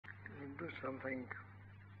something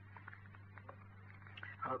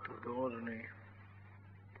out of the ordinary.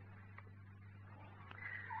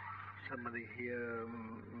 Somebody here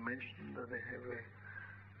mentioned that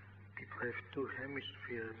people have two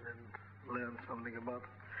hemispheres and learned something about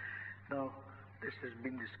it. Now, this has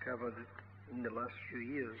been discovered in the last few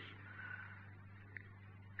years,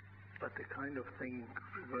 but the kind of thing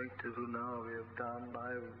we're going to do now,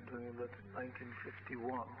 I was doing that in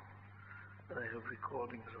 1951, and I have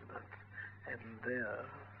recordings of that, and there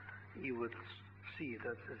you would see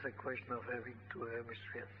that it's a question of having two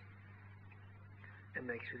hemispheres, and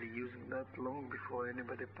actually using that long before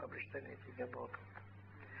anybody published anything about it.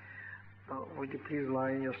 Now, would you please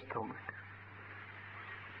lie in your stomach?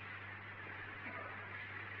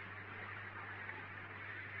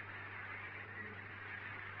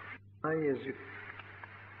 Lie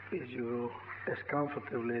as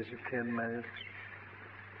comfortably as you can manage.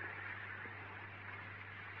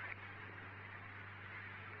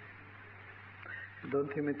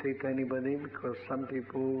 Don't imitate anybody, because some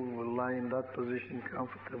people will lie in that position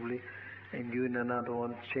comfortably and you in another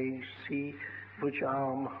one. Change, see which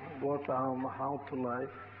arm, what arm, how to lie.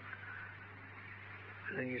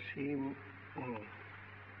 And you see,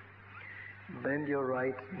 bend your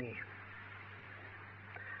right knee.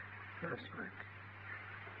 That's right.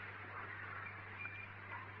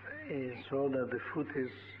 So that the foot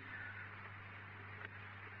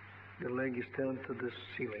the leg is turned to the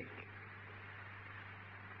ceiling.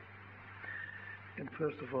 And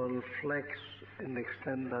first of all, flex and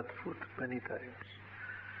extend that foot many times.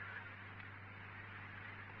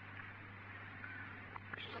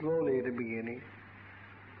 Slowly at the beginning.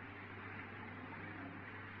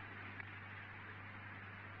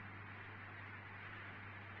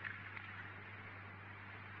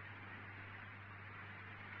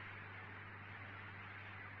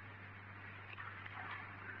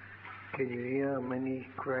 Can you hear many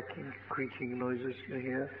cracking, creaking noises you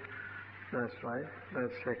hear? That's right.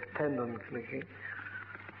 That's like tendon clicking.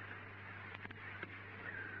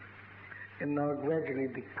 And now gradually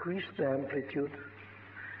decrease the amplitude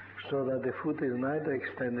so that the foot is neither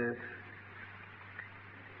extended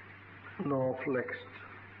nor flexed.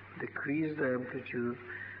 Decrease the amplitude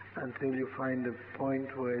until you find a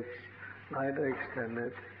point where it's neither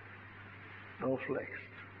extended nor flexed.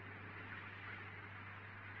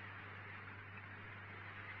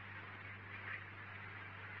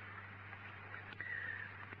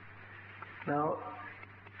 Now,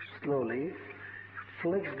 slowly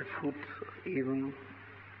flex the foot even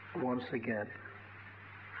once again.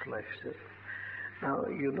 Flex it. Now,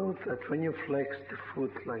 you note that when you flex the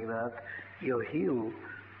foot like that, your heel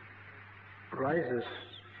rises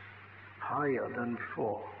higher than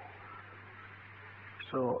before.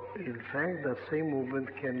 So, in fact, that same movement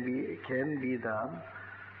can be done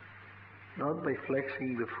not by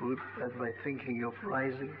flexing the foot, but by thinking of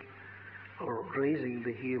rising or raising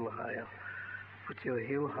the heel higher. Put your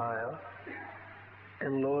heel higher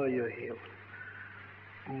and lower your heel.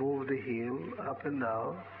 Move the heel up and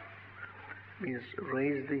down. Means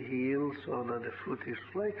raise the heel so that the foot is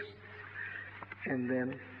flexed, and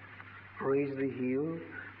then raise the heel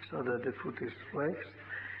so that the foot is flexed,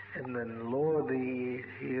 and then lower the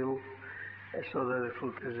heel so that the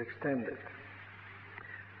foot is extended.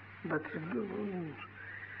 But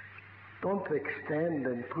don't extend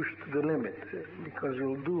and push to the limit, because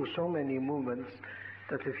you'll do so many movements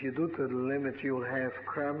that if you do to the limit, you'll have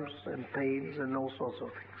cramps and pains and all sorts of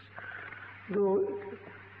things. Do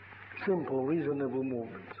simple, reasonable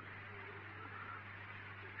movements.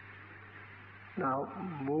 Now,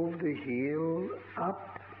 move the heel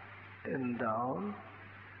up and down,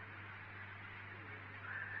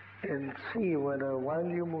 and see whether while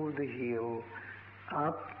you move the heel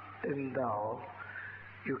up and down,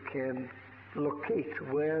 you can locate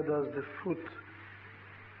where does the foot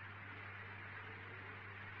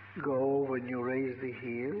go when you raise the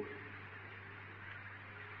heel.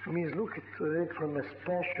 It means look at it from a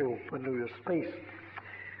spatial point of view, space.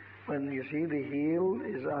 When you see the heel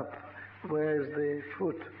is up, where is the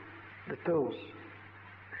foot? The toes.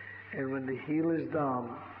 And when the heel is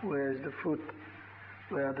down, where is the foot?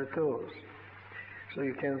 Where are the toes? So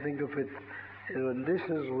you can think of it, when this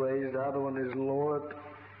is raised, the other one is lowered.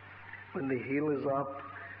 When the heel is up,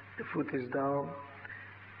 the foot is down.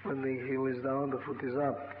 When the heel is down, the foot is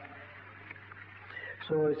up.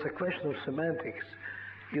 So it's a question of semantics.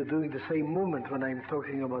 You're doing the same movement when I'm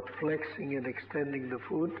talking about flexing and extending the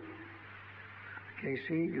foot. Can you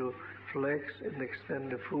see? You flex and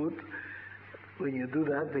extend the foot. When you do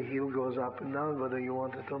that, the heel goes up and down, whether you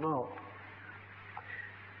want it or not.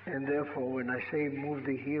 And therefore, when I say move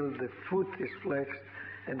the heel, the foot is flexed,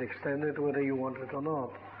 and extend it whether you want it or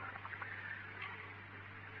not.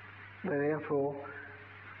 Therefore,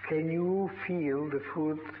 can you feel the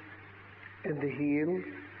foot and the heel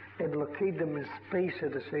and locate them in space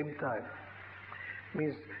at the same time?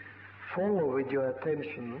 Means follow with your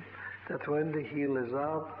attention that when the heel is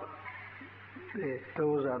up, the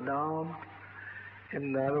toes are down,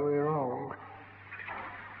 and the other way around.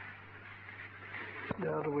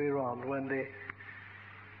 The other way around. When they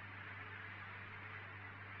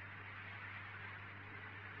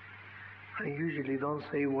I usually don't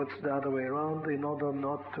say what's the other way around in order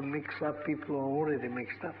not to mix up people who are already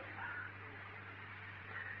mixed up.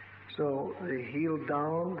 So the heel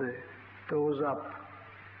down, the toes up,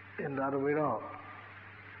 and the other way around.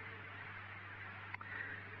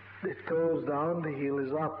 The toes down, the heel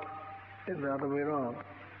is up, and the other way around.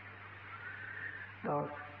 Now,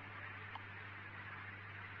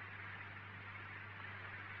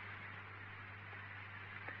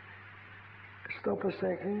 stop a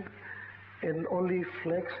second and only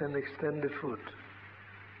flex and extend the foot.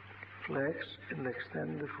 Flex and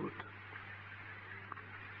extend the foot.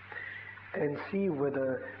 And see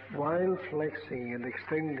whether while flexing and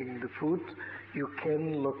extending the foot, you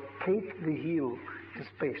can locate the heel in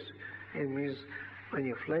space. It means when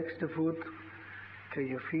you flex the foot, can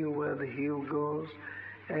you feel where the heel goes?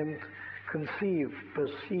 And conceive,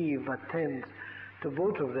 perceive, attend to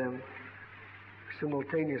both of them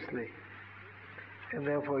simultaneously. And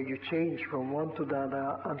therefore you change from one to the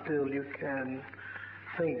other until you can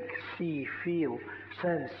think, see, feel,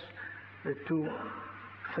 sense the two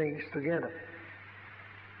things together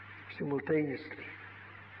simultaneously.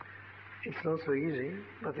 It's not so easy,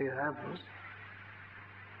 but it happens.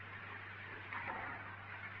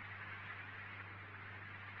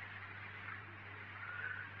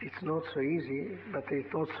 It's not so easy, but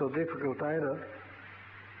it's not so difficult either.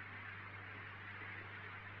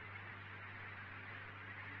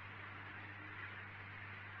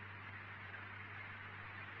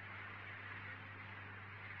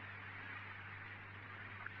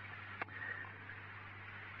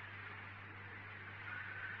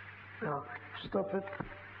 Now, stop it,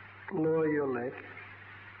 lower your leg,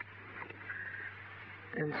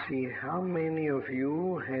 and see how many of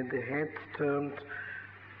you had the head turned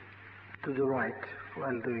to the right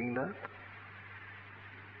while doing that.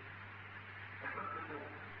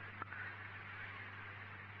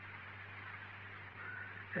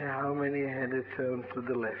 And how many had it turned to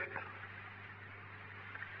the left?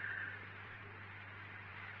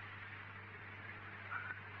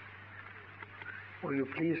 Will you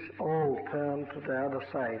please all turn to the other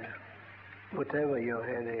side, whatever your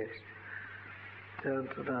head is, turn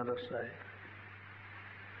to the other side.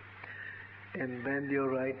 And bend your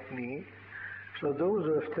right knee. So those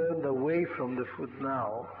who have turned away from the foot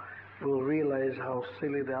now will realize how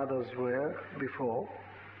silly the others were before.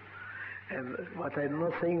 But I'm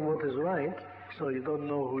not saying what is right, so you don't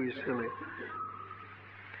know who is silly.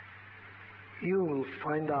 You will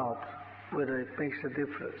find out whether it makes a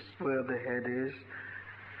difference where the head is,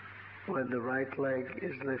 when the right leg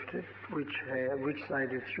is lifted, which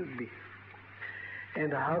side it should be,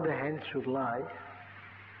 and how the hand should lie.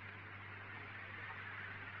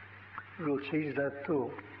 We'll change that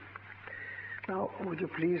too. Now, would you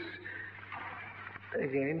please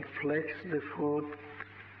again flex the foot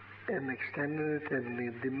and extend it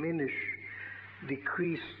and diminish,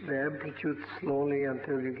 decrease the amplitude slowly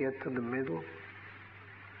until you get to the middle,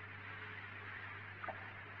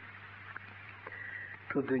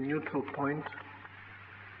 to the neutral point.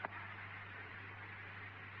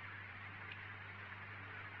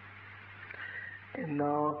 And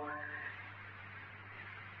now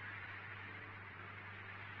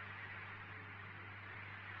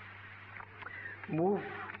move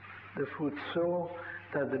the foot so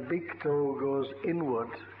that the big toe goes inward.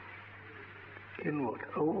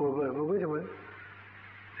 Oh, wait a minute.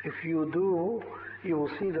 If you do, you will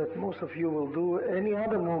see that most of you will do any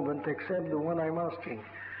other movement except the one I'm asking.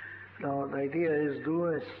 Now, the idea is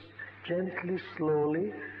do as gently,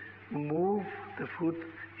 slowly, move the foot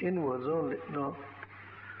inwards only. No,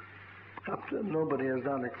 nobody has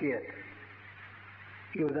done it yet.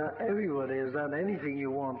 Everybody has done anything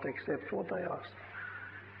you want except what I asked.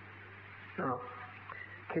 Now,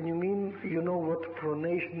 can you mean you know what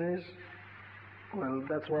pronation is? Well,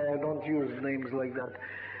 that's why I don't use names like that.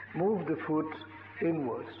 Move the foot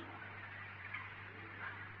inwards.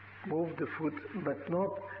 Move the foot, but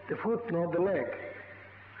not the foot, not the leg.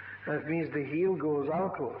 That means the heel goes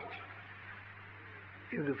outwards.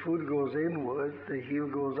 If the foot goes inward, the heel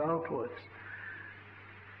goes outwards.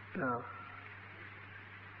 Now,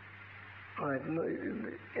 Right. No,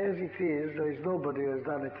 as it is, there is nobody who has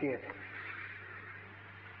done it yet.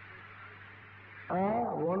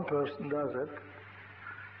 One person does it.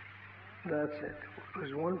 That's it.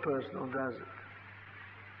 There's one person who does it.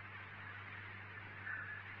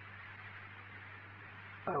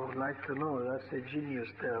 I would like to know. That's a genius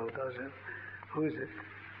there who does it. Who is it?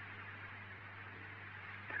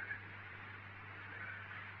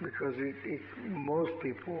 Because most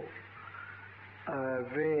people are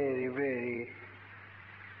very, very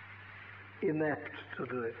inept to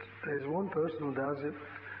do it. There's one person who does it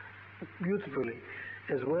beautifully,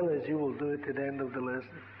 as well as you will do it at the end of the lesson.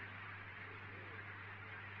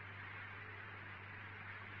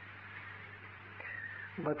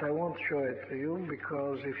 But I won't show it to you,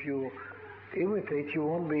 because if you imitate, you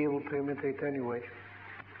won't be able to imitate anyway.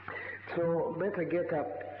 So better get up,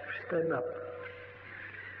 stand up,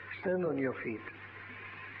 stand on your feet.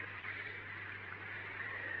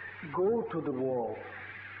 Go to the wall,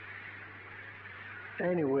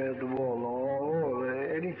 anywhere the wall,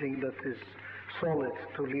 or anything that is solid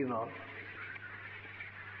to lean on.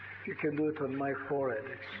 You can do it on my forehead,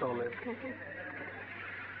 it's solid.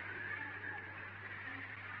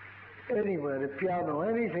 Anywhere, the piano,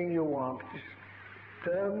 anything you want, just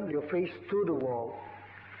turn your face to the wall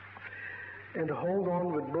and hold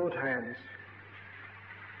on with both hands.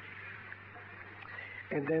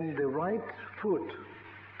 And then the right foot,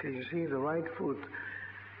 can you see the right foot?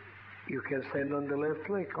 You can stand on the left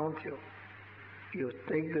leg, can't you? You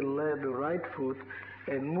take the right foot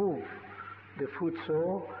and move the foot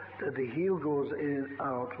so that the heel goes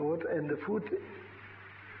outward and the foot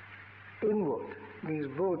inward, means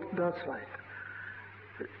both, that's right.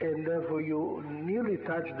 And therefore you nearly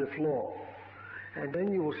touch the floor. And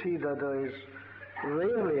then you will see that there is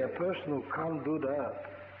rarely a person who can't do that.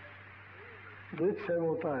 Do it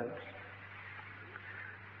several times.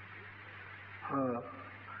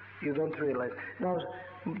 You don't realize. Now,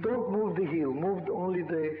 don't move the heel, move only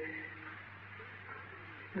the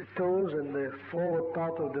toes and the forward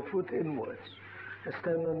part of the foot inwards. And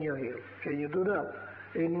stand on your heel. Can you do that?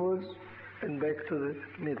 Inwards and back to the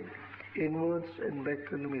middle. Inwards and back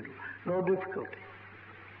to the middle. No difficulty.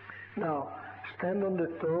 Now, stand on the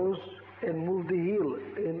toes and move the heel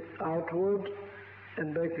in outward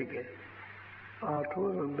and back again.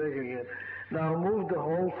 Outward and back again. Now move the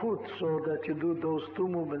whole foot so that you do those two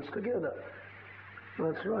movements together.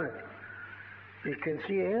 That's right. You can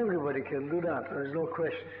see everybody can do that. There's no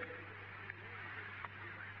question.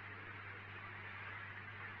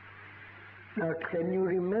 Now can you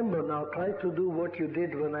remember? Now try to do what you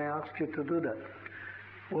did when I asked you to do that.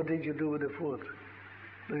 What did you do with the foot?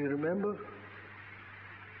 Do you remember?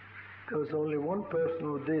 There was only one person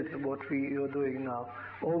who did what you're doing now.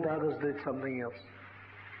 All the others did something else.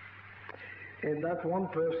 And that one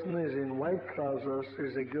person is in white trousers,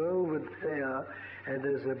 is a girl with hair, and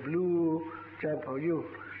there's a blue jumper.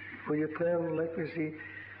 Will you turn, let me see,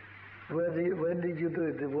 when did you do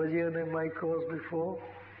it? Were you in my course before?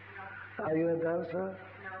 No. Are you a dancer?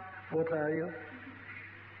 No. What are you?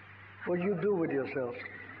 What do you do with yourself?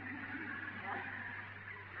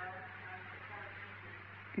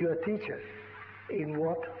 You're a teacher. In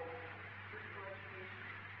what?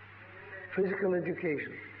 Physical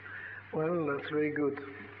education. Well, that's very good.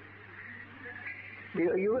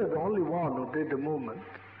 You were the only one who did the movement.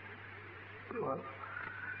 Well,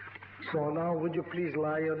 so now would you please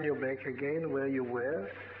lie on your back again where you were?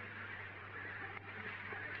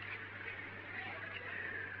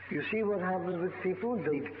 You see what happens with people?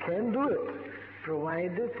 They can do it,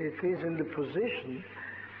 provided it is in the position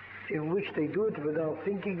in which they do it without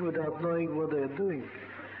thinking, without knowing what they're doing.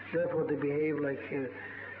 Therefore they behave like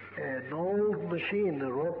an old machine,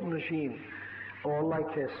 a rotten machine, or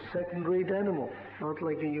like a second-rate animal, not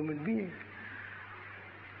like a human being.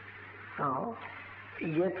 Now,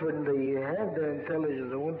 yet when they have the intelligence,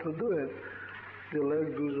 they want to do it, they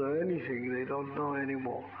like do anything, they don't know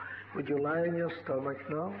anymore. Would you lie on your stomach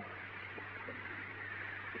now?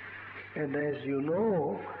 And as you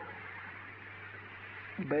know,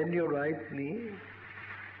 bend your right knee,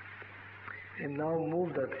 and now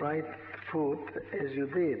move that right foot as you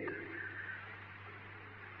did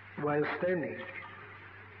while standing.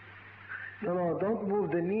 No, don't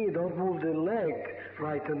move the knee, don't move the leg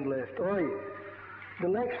right and left. Oi, the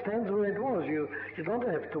leg stands where it was. You don't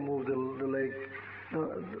have to move the leg.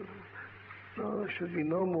 No, there should be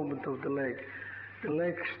no movement of the leg. The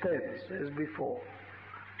leg stands as before.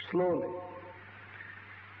 Slowly.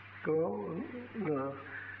 Go. No.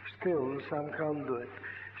 Still, some can't do it.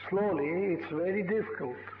 Slowly, it's very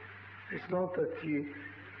difficult. It's not that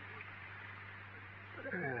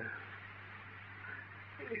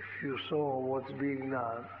if you saw what's being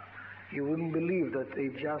done, you wouldn't believe that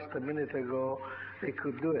just a minute ago they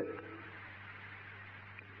could do it.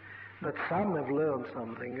 But some have learned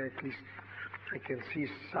something. At least I can see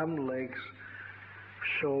some legs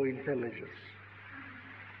show intelligence.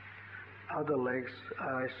 Other legs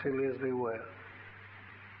are as silly as they were.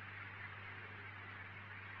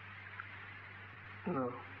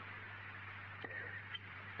 No.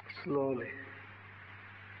 Slowly.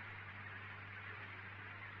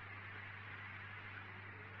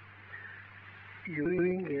 You're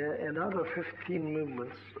doing another 15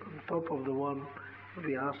 movements on top of the one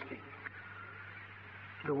we're asking.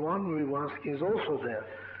 The one we're asking is also there,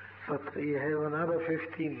 but you have another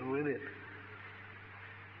 15 with it.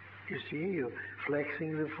 You see, you're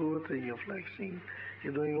flexing the foot and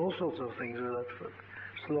you're doing all sorts of things with that foot.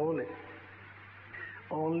 Slowly.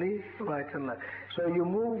 Only right and left. So you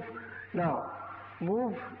move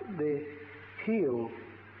the heel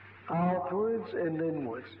outwards and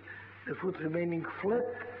inwards. The foot remaining flat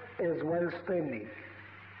as while standing.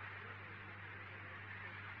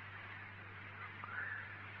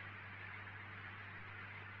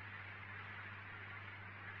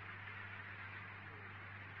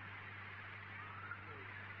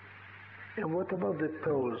 And what about the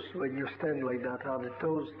toes? When you stand like that, are the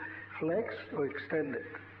toes flexed or extended?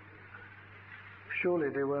 Surely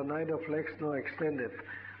they were neither flexed nor extended.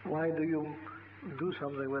 Why do you do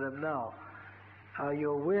something with them now? Are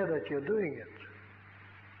you aware that you're doing it?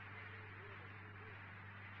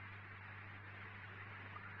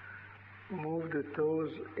 Move the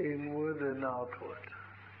toes inward and outward.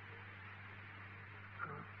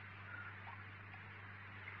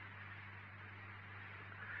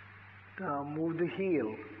 Now move the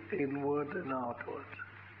heel inward and outward.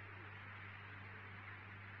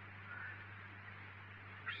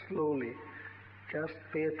 Slowly, just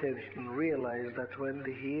pay attention. Realize that when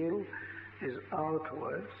the heel is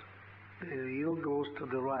outwards, the heel goes to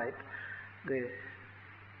the right, the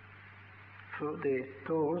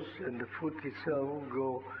toes and the foot itself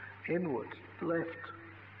go inwards, left.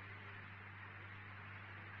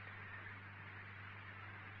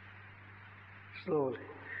 Slowly.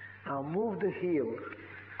 Now move the heel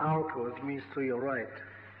outwards, means to your right.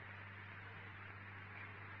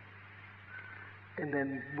 And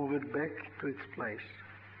then move it back to its place.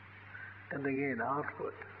 And again,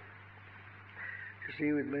 outward. You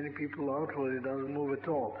see, with many people outward, it doesn't move at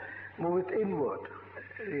all. Move it inward.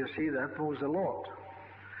 You see, that moves a lot.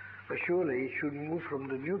 But surely it should move from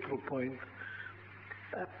the neutral point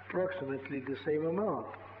approximately the same amount.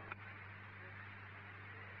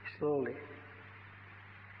 Slowly.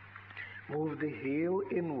 Move the heel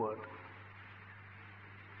inward.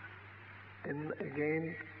 And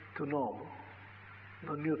again to normal,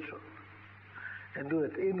 no neutral. And do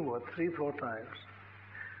it inward 3-4 times.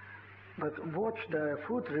 But watch the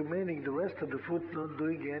foot remaining, the rest of the foot not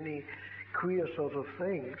doing any queer sort of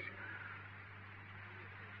things.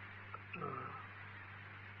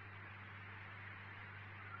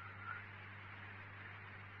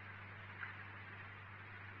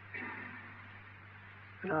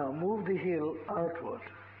 Now move the heel outward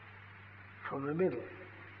from the middle.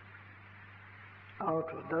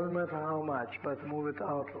 Outward, doesn't matter how much, but move it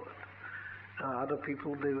outward. Other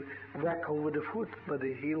people, they whack over the foot, but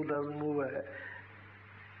the heel doesn't move a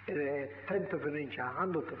tenth of an inch, a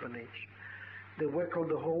hundredth of an inch. They whack on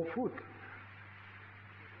the whole foot.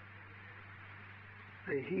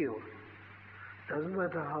 The heel. Doesn't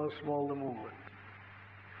matter how small the movement.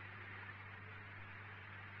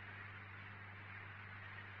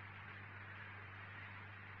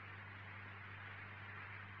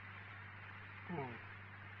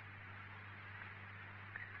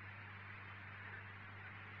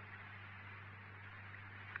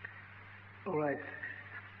 All right,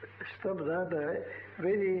 stop that.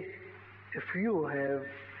 Very few have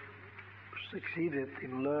succeeded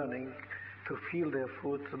in learning to feel their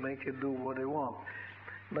foot to make it do what they want.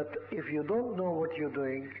 But if you don't know what you're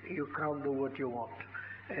doing, you can't do what you want.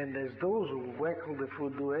 And as those who whackle the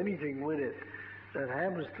foot do anything with it that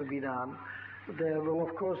happens to be done, well,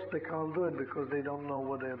 of course they can't do it because they don't know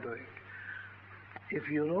what they're doing. If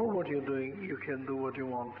you know what you're doing, you can do what you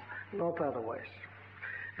want, not otherwise.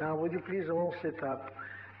 Now, would you please all sit up,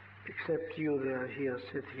 except you there, here,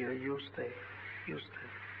 sit here, you stay, you stay.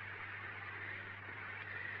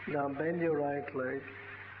 Now bend your right leg,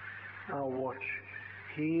 now watch,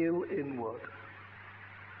 heel inward.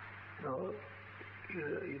 No,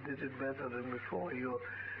 you did it better than before.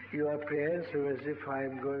 You're apprehensive as if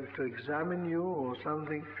I'm going to examine you or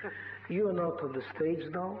something. You are not on the stage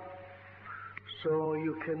now, so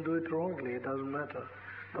you can do it wrongly, it doesn't matter.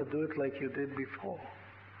 But do it like you did before.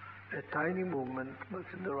 A tiny movement, but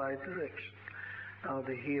in the right direction. Now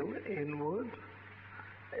the heel inward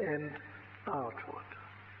and outward.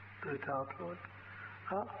 Do it outward.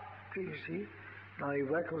 Can you see? Now he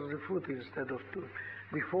waggles the foot instead of two.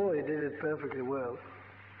 Before he did it perfectly well,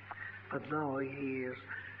 but now he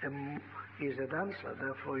is a dancer,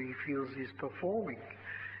 therefore he feels he's performing,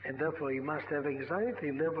 and therefore he must have anxiety,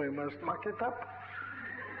 and therefore he must muck it up.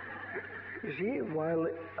 You see, while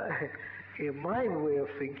in my way of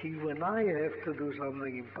thinking, when I have to do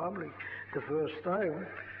something in public the first time,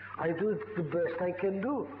 I do it the best I can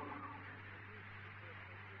do.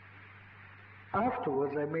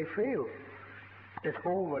 Afterwards I may fail. At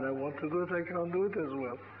home, when I want to do it, I can't do it as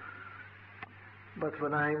well. But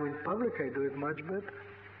when I'm in public, I do it much better.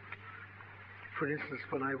 For instance,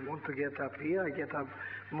 when I want to get up here, I get up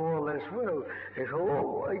more or less well. At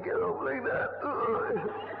home, I get up like that.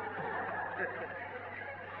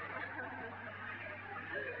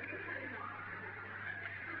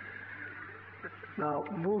 Now,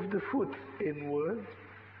 move the foot inward.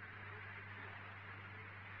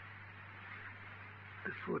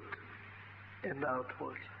 The foot and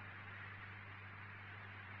outwards.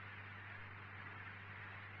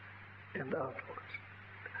 And outwards.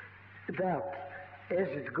 That, as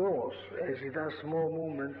it goes, as it does small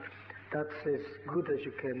movement, that's as good as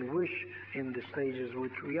you can wish in the stages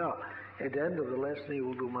which we are. At the end of the lesson, you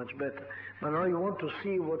will do much better. But now you want to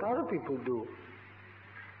see what other people do.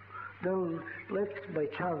 Then let's, by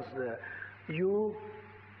chance there, you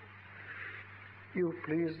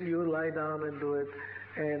please, you lie down and do it,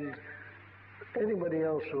 and anybody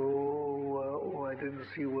else who I didn't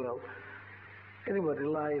see well, anybody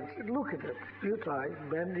lies, look at it. You try,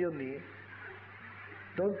 bend your knee.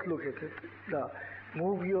 Don't look at it. Now,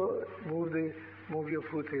 move your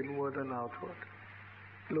foot inward and outward.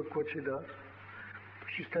 Look what she does.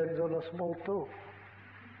 She stands on a small toe.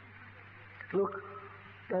 Look,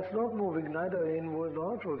 that's not moving neither inward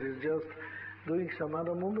nor outward. It's just doing some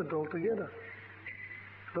other movement altogether.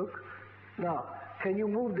 Look. Now, can you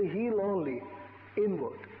move the heel only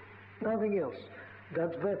inward? Nothing else.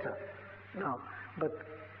 That's better. Now, but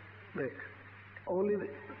back. Only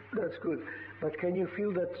that's good. But can you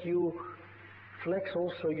feel that you flex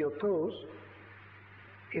also your toes?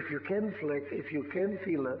 If you can flex, if you can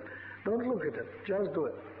feel it, don't look at it. Just do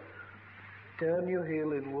it. Turn your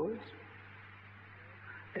heel inwards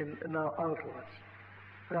and now outwards.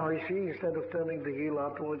 Now you see, instead of turning the heel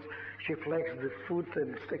outwards, she flexed the foot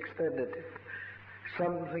and extended it.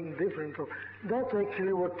 Something different. That's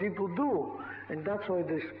actually what people do, and that's why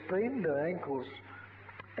they sprain their ankles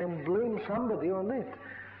and blame somebody on it.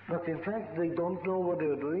 But in fact, they don't know what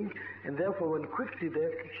they're doing, and therefore when quickly they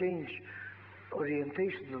have to change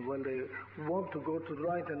orientation, when they want to go to the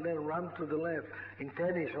right and then run to the left in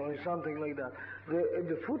tennis or in something like that,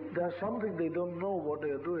 the foot does something they don't know what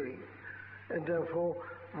they're doing, and therefore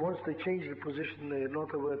once they change the position, they're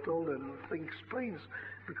not aware at all, and things sprains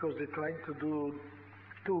because they're trying to do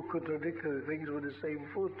two contradictory things with the same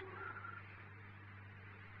foot.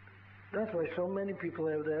 That's why so many people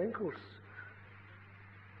have their ankles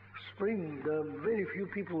sprained. There are very few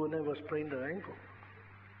who will never sprain their ankle.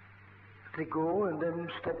 They go and then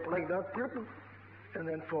step like that, and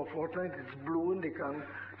then for a fortnight it's blue and they can't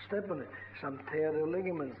step on it. Some tear their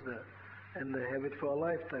ligaments there, and they have it for a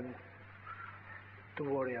lifetime to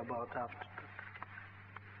worry about after.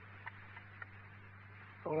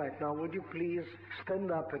 All right, now would you please stand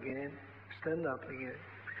up again,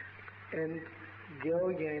 and go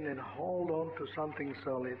again and hold on to something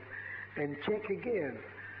solid, and check again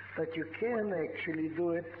that you can actually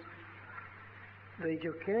do it, that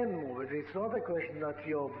you can move it. It's not a question that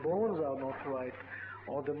your bones are not right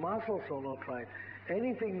or the muscles are not right.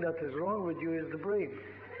 Anything that is wrong with you is the brain.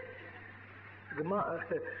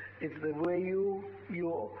 It's the way you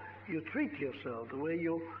treat yourself, the way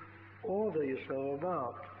you order yourself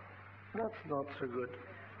about. That's not so good.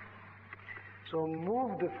 So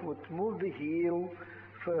move the foot, move the heel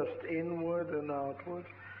first inward and outward.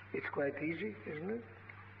 It's quite easy, isn't it?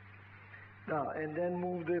 Now, and then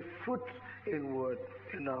move the foot inward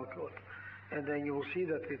and outward. And then you will see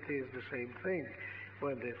that it is the same thing.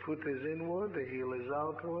 When the foot is inward, the heel is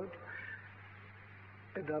outward.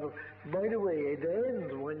 And by the way, at the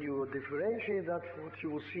end, when you differentiate that foot, you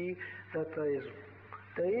will see that there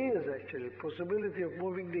is actually a possibility of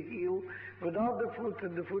moving the heel without the foot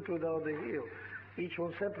and the foot without the heel. Each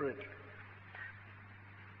one separate.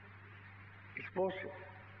 It's possible.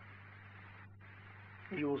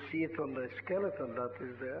 You will see it on the skeleton that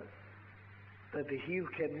is there, that the heel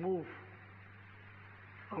can move.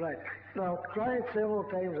 All right. Now try it several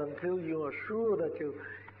times until you are sure that you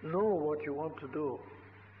know what you want to do.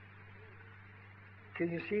 Can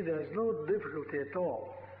you see there's no difficulty at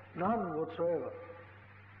all? None whatsoever.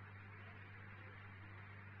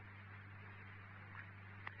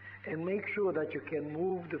 And make sure that you can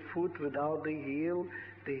move the foot without the heel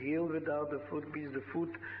without the foot means the foot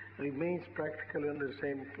remains practically in the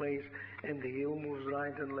same place and the heel moves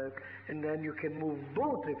right and left, and then you can move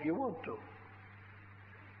both if you want to.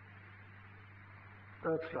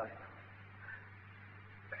 That's right.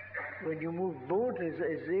 When you move both, it's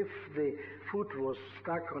as if the foot was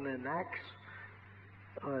stuck on an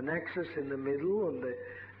axis in the middle, on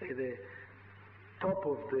the top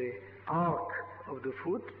of the arc of the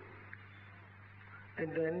foot,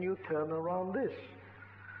 and then you turn around this.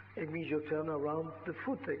 It means you turn around the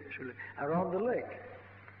foot, actually, around the leg.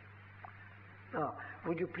 Now,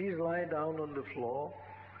 would you please lie down on the floor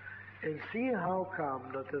and see how come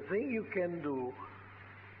that the thing you can do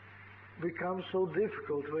becomes so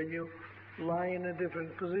difficult when you lie in a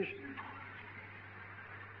different position.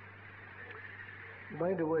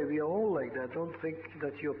 By the way, we are all like that. Don't think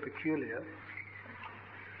that you're peculiar.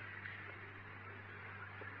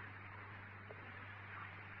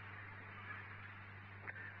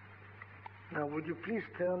 Now, would you please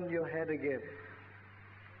turn your head again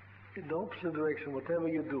in the opposite direction, whatever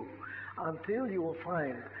you do, until you will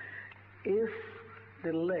find if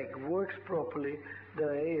the leg works properly,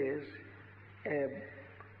 there is a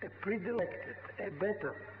predilected, a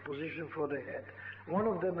better position for the head. One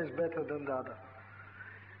of them is better than the other.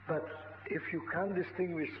 But if you can't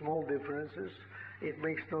distinguish small differences, it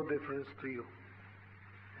makes no difference to you.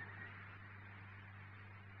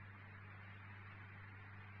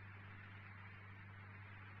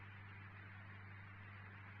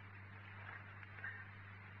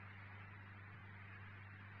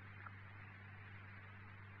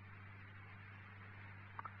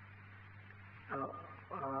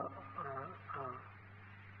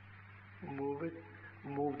 Move it.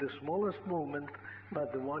 Move the smallest movement,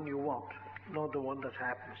 but the one you want, not the one that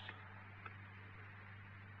happens.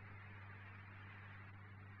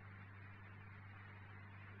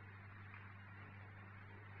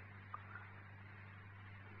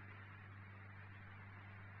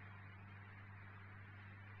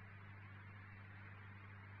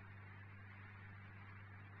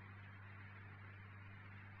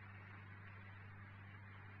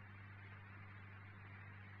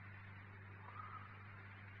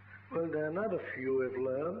 Well, there are another few I've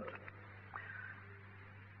learned,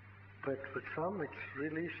 but with some it's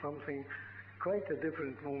really something, quite a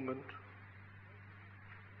different movement.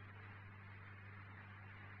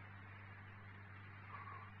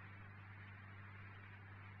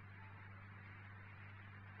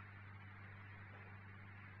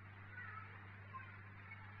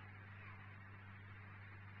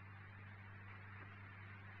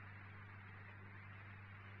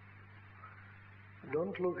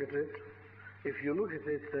 Don't look at it. If you look at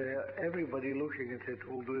it, everybody looking at it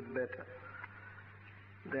will do it better.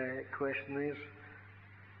 The question is,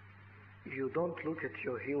 you don't look at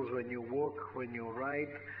your heels when you walk, when you ride,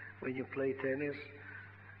 when you play tennis,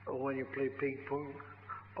 or when you play ping pong,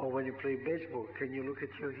 or when you play baseball. Can you look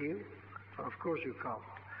at your heel? Of course you can't.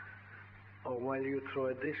 Or while you throw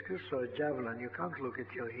a discus or a javelin, you can't look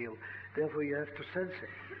at your heel. Therefore you have to sense it.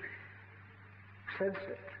 Sense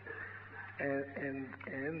it.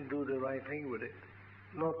 And do the right thing with it,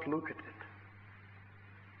 not look at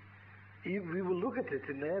it. We will look at it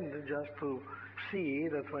in the end just to see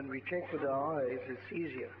that when we check with our eyes, it's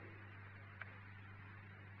easier.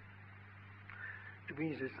 It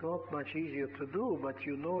means it's not much easier to do, but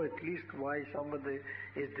you know at least why somebody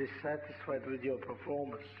is dissatisfied with your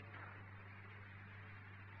performance.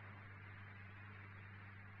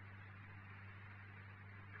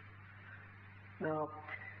 Now,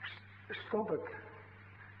 stop it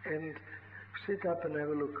and sit up and have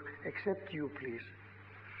a look, except you, please.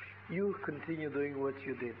 You continue doing what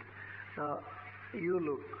you did. Now, you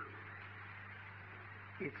look.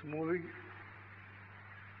 It's moving.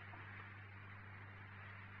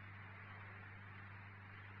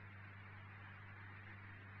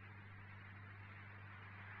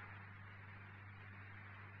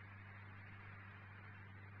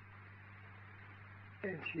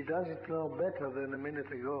 And she does it now better than a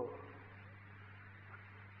minute ago.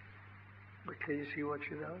 But can you see what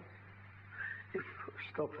she does?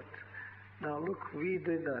 Stop it. Now look, we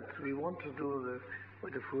did that. We want to do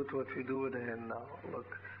with the foot what we do with the hand now.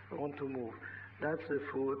 Look, I want to move. That's the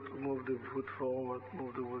foot. Move the foot forward,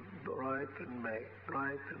 move the foot right and back,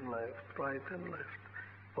 right and left, right and left.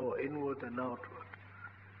 Or inward and outward.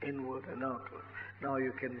 Inward and outward. Now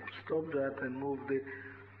you can stop that and move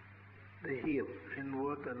the heel,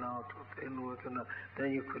 inward and outward, inward and out.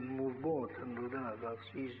 Then you can move both and do that.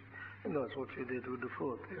 That's easy. And that's what you did with the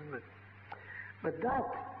foot, isn't it? But that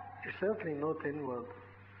is certainly not inward.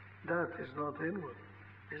 That is not inward,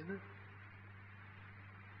 isn't it?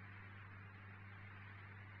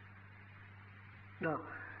 Now,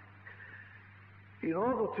 in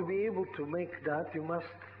order to be able to make that, you must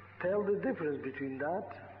tell the difference between that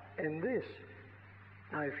and this.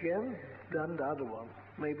 Now, if you haven't done the other one,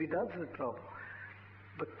 maybe that's the trouble.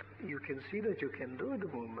 But you can see that you can do the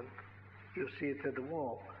movement. You see it at the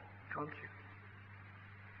wall, can't you?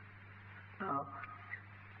 Now,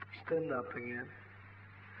 stand up again,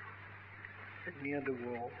 near the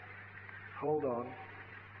wall, hold on,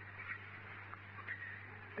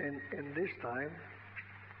 and this time,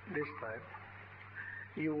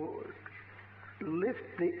 you lift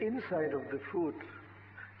the inside of the foot,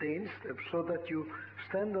 the instep, so that you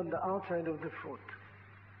stand on the outside of the foot.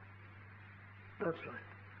 That's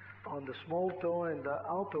right. On the small toe and the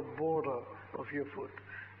outer border of your foot,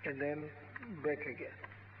 and then back again.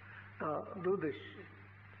 Now, do this.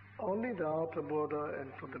 Only the outer border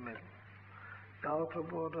and to the middle. The outer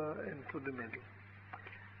border and to the middle.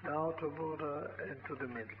 The outer border and to the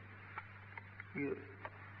middle. You,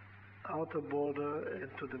 outer border and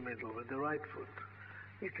to the middle with the right foot.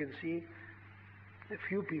 You can see a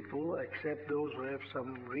few people, except those who have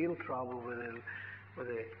some real trouble with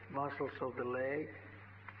the muscles of the leg,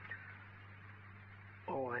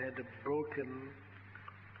 or had a broken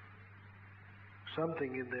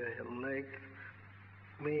something in their leg,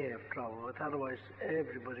 may have trouble, but otherwise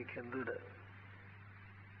everybody can do that.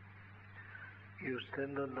 You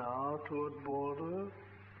stand on the outer border,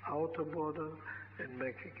 and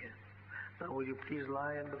back again. Now will you please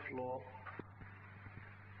lie on the floor?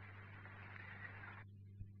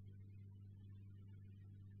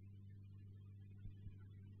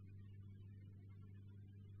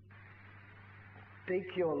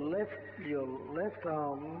 Take your left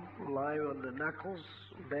arm, lie on the knuckles,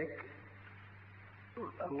 back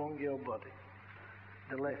along your body,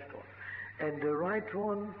 the left one. And the right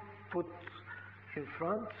one put in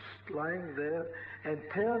front, lying there, and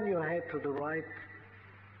turn your head to the right.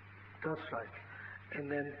 That's right. And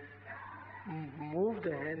then move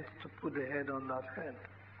the hand to put the head on that hand.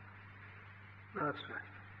 That's right.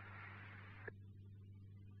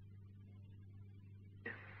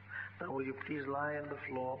 Now will you please lie on the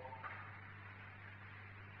floor?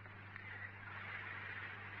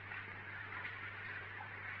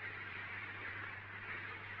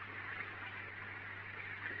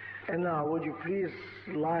 And now would you please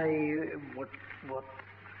lie what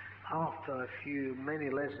after many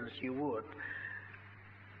lessons you would.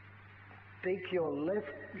 Take your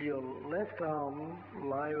left arm,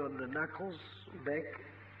 lie on the knuckles, back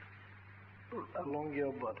along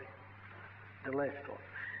your body, the left one.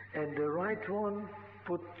 And the right one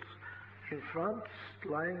put in front,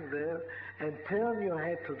 lying there, and turn your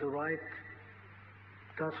head to the right.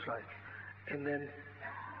 That's right. And then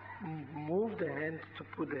move the hand to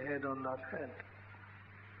put the head on that hand.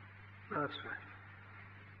 That's right.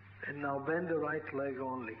 And now bend the right leg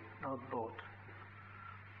only, not both.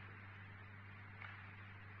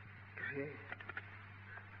 Okay.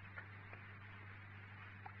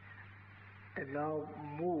 And now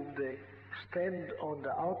stand on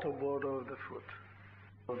the outer border of the foot.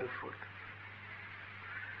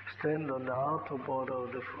 Stand on the outer border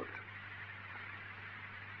of the foot.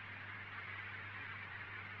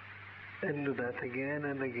 And do that again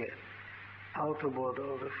and again. Outer border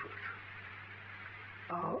of the foot.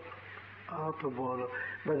 Outer border.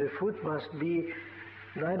 But the foot must be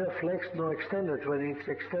neither flexed nor extended. When it's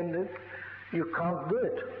extended, you can't do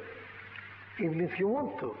it, even if you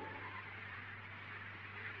want to.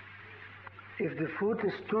 If the foot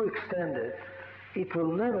is too extended, it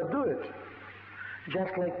will never do it.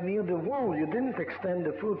 Just like near the wall, you didn't extend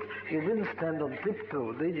the foot, you didn't stand on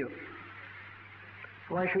tiptoe, did you?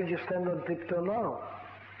 Why should you stand on tiptoe now?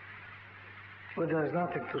 Well, there's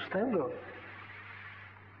nothing to stand on.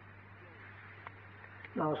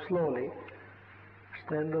 Now slowly,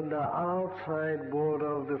 stand on the outside border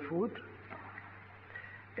of the foot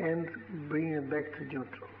and bring it back to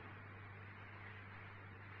neutral.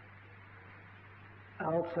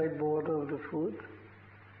 Outside border of the foot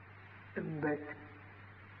and back.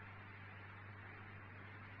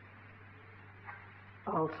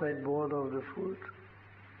 Outside border of the foot.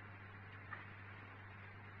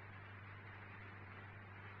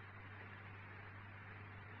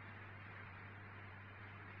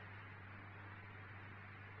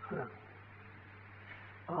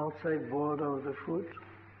 Outside border of the foot.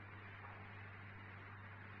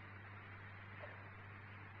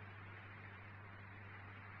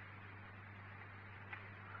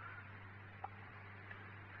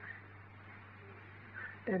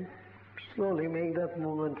 And slowly make that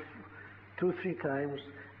movement 2-3 times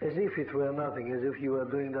as if it were nothing, as if you were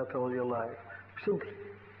doing that all your life. Simply.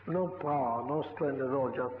 No power, no strength at all,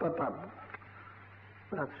 just pa-pam.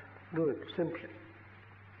 That's it. Do it, simply.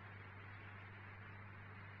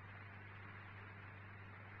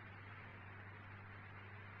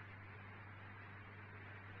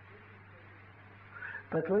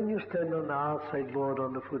 But when you stand on the outside board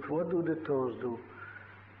on the foot, what do the toes do?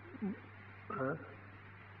 Huh?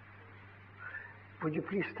 Would you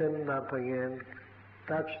please stand up again,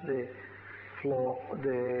 touch the floor,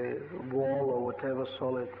 the wall or whatever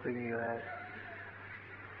solid thing you have.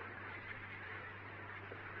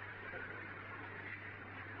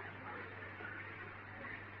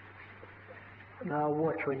 Now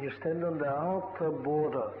watch, when you stand on the outer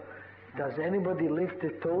border, does anybody lift the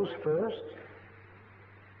toes first?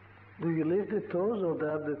 Do you lift the toes or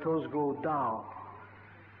does the toes go down?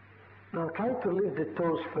 Now try to lift the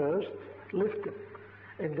toes first, lift them,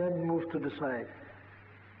 and then move to the side.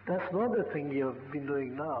 That's not the thing you've been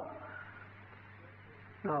doing now.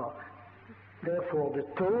 Now, therefore the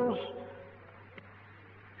toes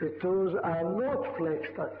are not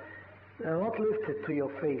flexed, they are not lifted to your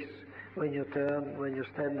face when you turn, when you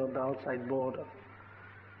stand on the outside border.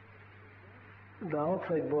 The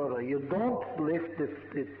outside border, you don't lift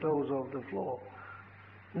the toes off the floor.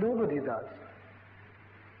 Nobody does.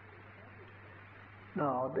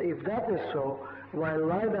 Now, if that is so, why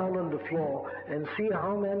lie down on the floor and see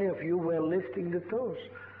how many of you were lifting the toes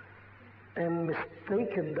and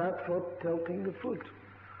mistaken that for tilting the foot.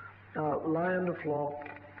 Now, lie on the floor.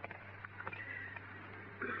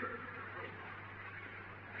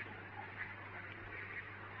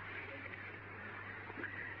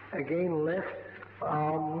 Again, left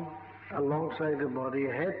arm alongside the body,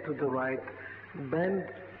 head to the right, bend.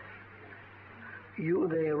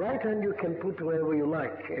 The right hand you can put wherever you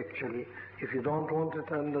like, actually. If you don't want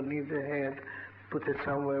it underneath the head, put it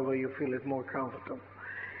somewhere where you feel it more comfortable.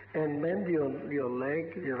 And bend your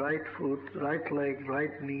leg, your right foot, right leg,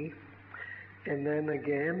 right knee, and then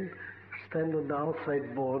again stand on the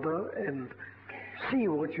outside border and see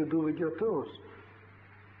what you do with your toes.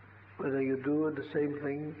 Whether you do the same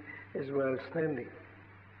thing as well standing.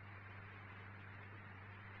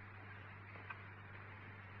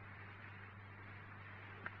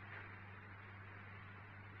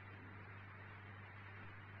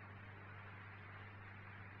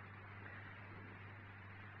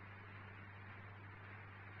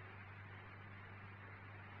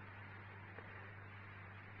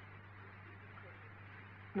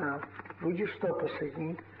 Now, would you stop a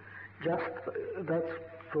second? Just, that's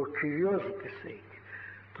for curiosity's sake,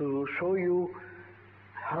 to show you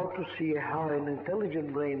how to see how an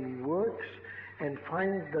intelligent brain works and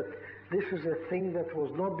find that this is a thing that was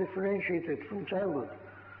not differentiated from childhood.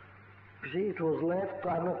 You see, it was left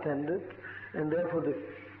unattended, and therefore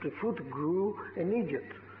the foot grew an idiot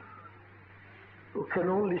who can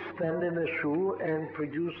only stand in a shoe and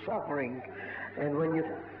produce suffering. And when you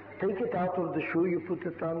take it out of the shoe, you put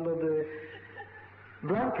it under the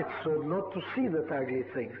blanket so not to see that ugly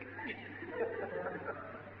thing.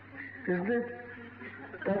 Isn't it?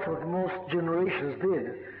 That's what most generations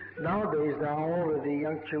did. Nowadays there are already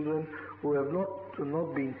young children who have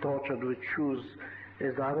not been tortured with shoes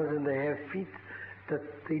as others, and they have feet that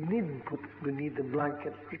they needn't put beneath the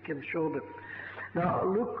blanket. We can show them. Now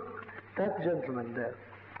look, that gentleman there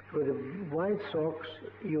with the white socks,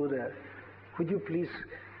 you there. Could you please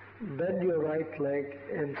bend your right leg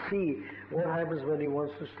and see what happens when he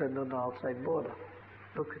wants to stand on the outside border.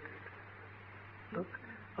 Look at it. Look,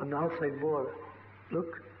 on the outside border.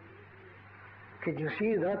 Look. Can you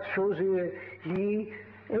see? That shows you he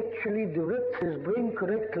actually directs his brain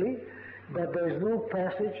correctly, but there is no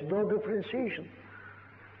passage, no differentiation.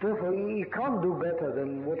 Therefore, he can't do better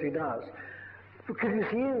than what he does. Can you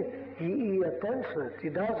see? He attempts it. He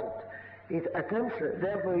does it. It attempts it,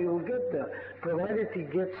 therefore he will get there, provided he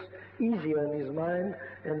gets easier in his mind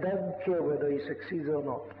and doesn't care whether he succeeds or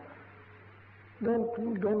not.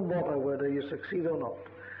 Don't bother whether you succeed or not.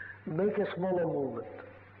 Make a smaller movement.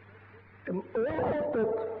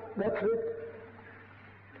 That's it.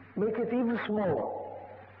 Make it even smaller.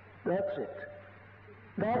 That's it.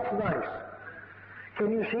 That's nice.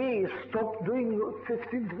 Can you see he stopped doing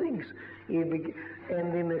 15 things?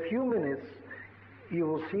 And in a few minutes, you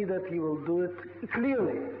will see that he will do it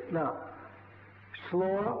clearly. Now,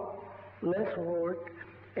 slower, less work,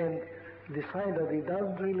 and decide that it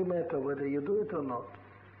doesn't really matter whether you do it or not.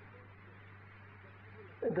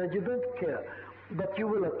 That you don't care. But you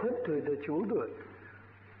will attend to it, that you will do it.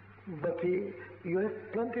 But you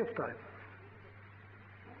have plenty of time.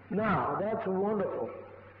 Now, that's wonderful.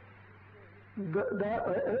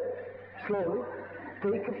 Slowly.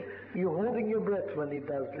 You're holding your breath when he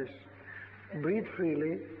does this. Breathe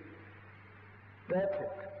freely. That's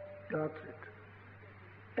it. That's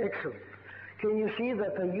it. Excellent. Can you see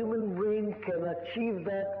that a human brain can achieve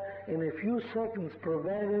that in a few seconds,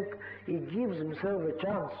 provided he gives himself a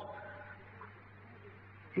chance?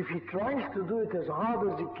 If he tries to do it as hard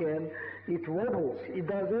as he can, it wobbles. He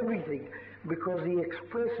does everything because he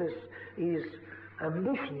expresses his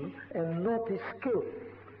ambition and not his skill.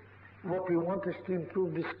 What we want is to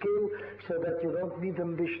improve the skill so that you don't need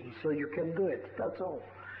ambition, so you can do it. That's all.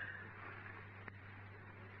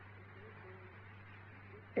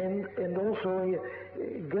 And also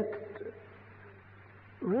get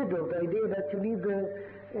rid of the idea that you need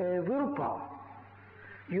willpower.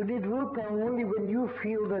 You need willpower only when you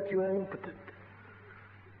feel that you are impotent,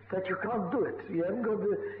 that you can't do it.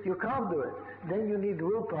 You can't do it. Then you need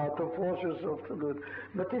willpower to force yourself to do it.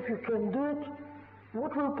 But if you can do it,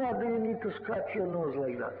 what willpower do you need to scratch your nose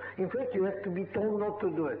like that? In fact, you have to be told not to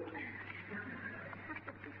do it.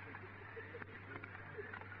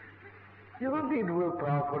 You don't need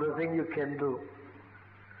willpower for the thing you can do.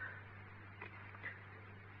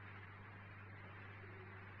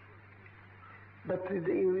 But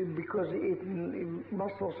because it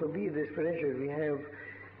must also be a differentiation. We have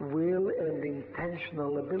will and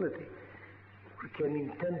intentional ability. We can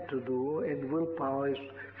intend to do, and willpower is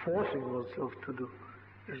forcing oneself to do.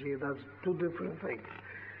 You see, that's two different things.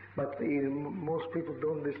 But most people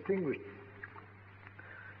don't distinguish.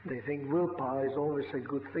 They think willpower is always a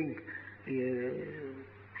good thing,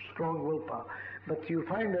 strong willpower. But you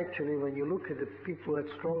find actually when you look at the people with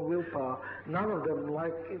strong willpower, none of them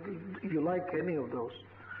like any of those.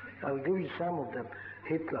 I'll give you some of them.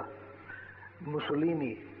 Hitler,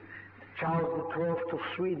 Mussolini, Charles XII of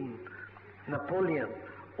Sweden, Napoleon.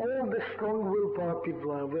 All the strong willpower people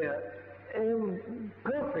were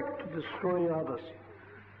perfect to destroy others.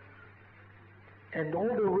 And all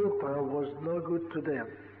the willpower was no good to them.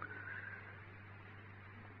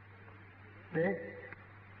 Eh?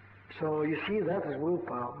 So you see, that is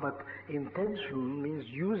willpower, but intention means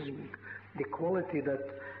using the quality that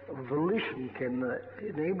volition can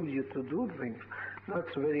enable you to do things.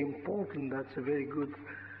 That's very important. That's a very good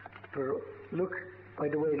look. By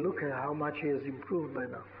the way, look at how much he has improved by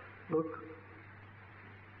now. Look.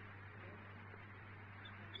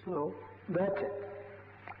 So that's it.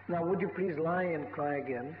 Now, would you please lie and cry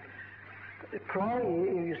again? Cry,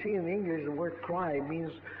 you see in English, the word cry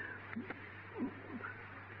means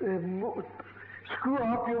screw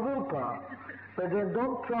up your willpower, but then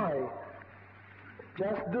don't try,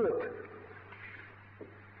 just do it.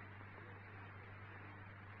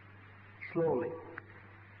 Slowly.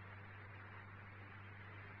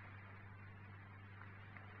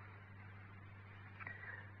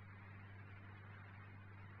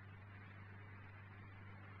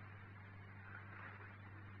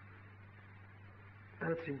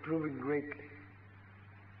 That's improving greatly.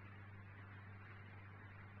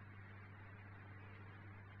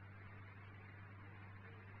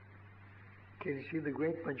 Can you see the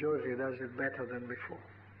great majority does it better than before?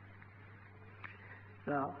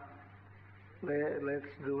 Now,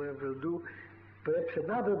 we'll do perhaps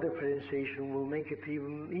another differentiation will make it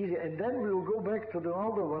even easier, and then we'll go back to the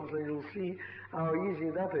other ones and you'll see how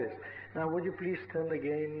easy that is. Now, would you please stand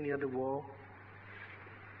again near the wall?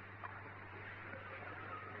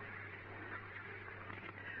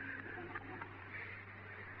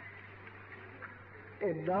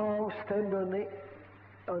 And now stand on the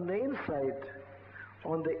inside,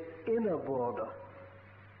 on the inner border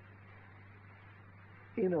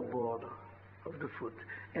of the foot,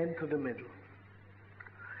 and to the middle.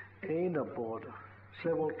 Inner border,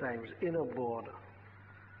 several times, inner border.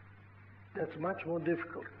 That's much more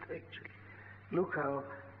difficult, actually. Look how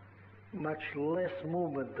much less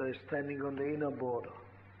movement there is standing on the inner border.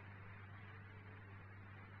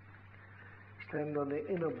 Stand on the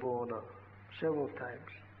inner border several times.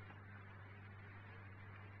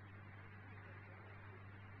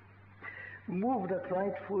 Move that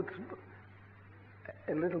right foot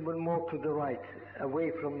a little bit more to the right,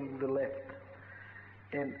 away from the left,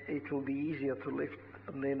 and it will be easier to lift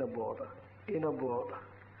on the inner border. Inner border.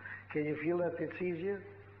 Can you feel that it's easier?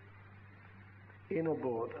 Inner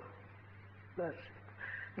border. That's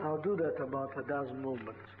it. Now do that about a dozen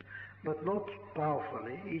movements, but not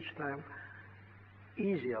powerfully. Each time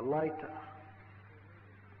easier, lighter.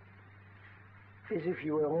 As if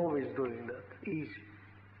you were always doing that. Easy.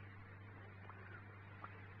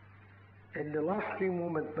 And the last three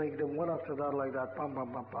movements, make them one after that like that, pam,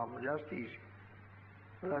 pam, pam, pam, just easy.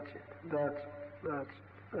 That's it.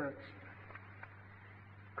 That's.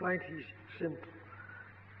 Quite easy, simple.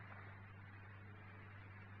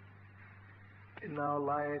 And now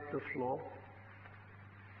lie at the floor.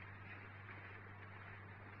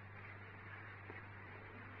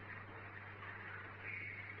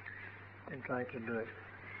 And try to do it.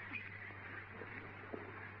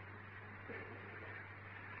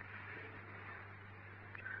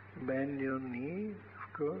 Bend your knee,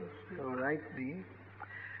 of course, your right knee,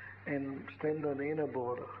 and stand on the inner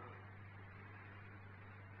border.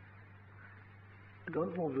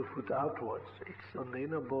 Don't move the foot outwards, it's on the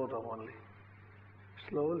inner border only.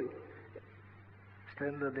 Slowly.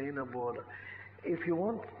 Stand on the inner border. If you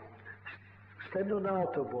want, stand on the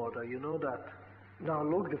outer border, you know that. Now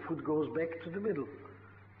look, the foot goes back to the middle.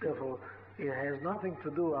 Therefore, it has nothing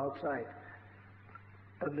to do outside.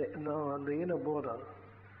 On the inner border,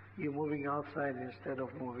 you're moving outside instead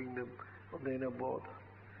of moving on the inner border.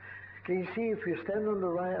 Can you see, if you stand on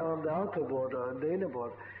the outer border and the inner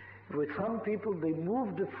border, with some people they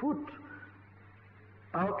move the foot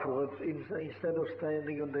outwards instead of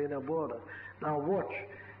standing on the inner border. Now watch,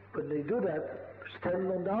 when they do that, stand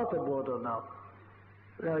on the outer border now.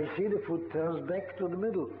 Now you see the foot turns back to the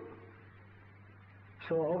middle.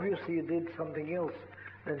 So obviously you did something else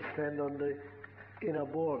than stand on the inner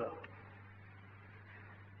border.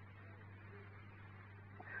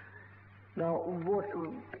 Now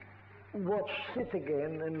watch, sit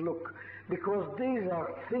again and look, because these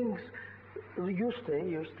are things, you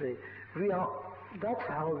stay. That's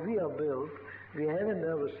how we are built. We have a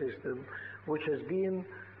nervous system which has been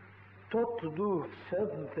taught to do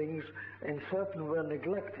certain things and certain were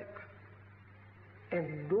neglected.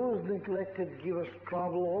 And those neglected give us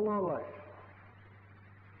trouble all our life.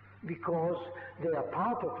 Because they are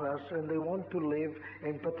part of us and they want to live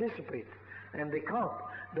and participate. And they can't.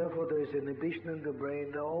 Therefore there is inhibition in the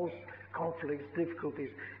brain, there are all conflicts,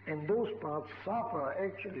 difficulties. And those parts suffer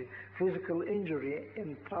actually physical injury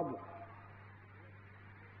and trouble.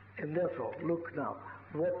 And therefore, look now,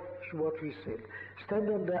 what we said. Stand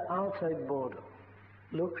on the outside border.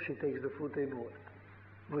 Look, she takes the foot inward,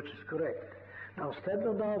 which is correct. Now stand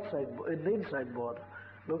on the inside border.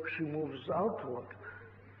 Look, she moves outward.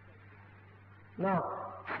 Now,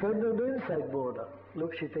 stand on the inside border.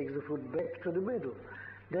 Look, she takes the foot back to the middle.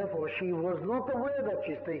 Therefore, she was not aware that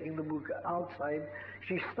she's taking the book outside.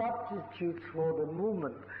 She substitutes for the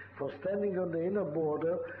movement, for standing on the inner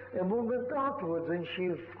border, a movement outwards, and she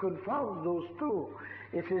confounds those two.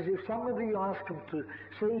 It's as if somebody asks him to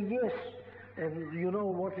say yes, and you know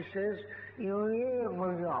what he says?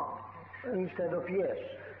 Instead of yes,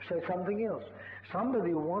 say something else.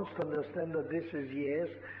 Somebody who wants to understand that this is yes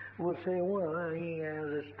will say, well, he has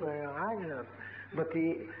a spare action. But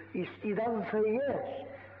he doesn't say yes.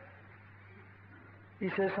 He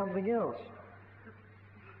says something else.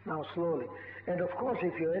 Now slowly. And of course,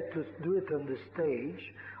 if you have to do it on the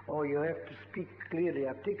stage, or you have to speak clearly,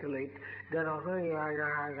 articulate, then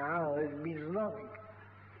it means nothing.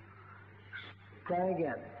 Try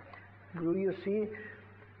again. Do you see?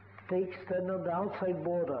 Stand on the outside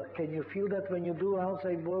border. Can you feel that when you do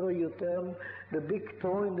outside border, you turn the big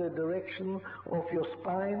toe in the direction of your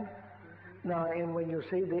spine? Now, and when you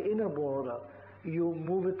say the inner border, you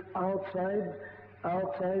move it outside,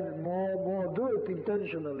 more. Do it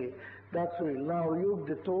intentionally. That's it. Now look,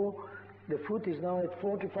 the foot is now at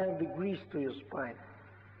 45 degrees to your spine.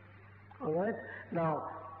 All right? Now,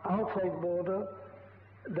 outside border,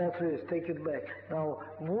 that's it. Take it back. Now,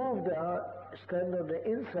 stand on the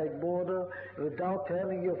inside border without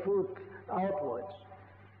turning your foot outwards.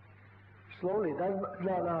 Slowly.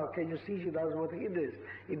 Now, can you see she does what it is?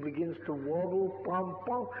 It begins to wobble,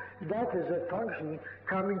 pump. That is a function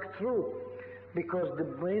coming through. Because the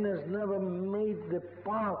brain has never made the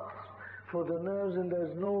paths for the nerves and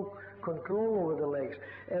there's no control over the legs.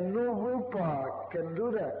 And no willpower can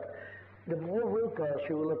do that. The more willpower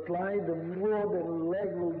she will apply, the more the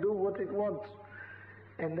leg will do what it wants.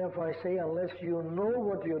 And therefore I say, unless you know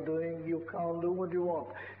what you're doing, you can't do what you want.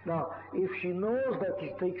 Now, if she knows that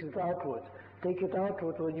she takes it outwards, take it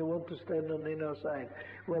outward when you want to stand on the inner side.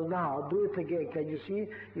 Well, now, do it again. Can you see?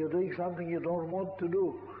 You're doing something you don't want to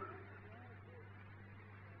do.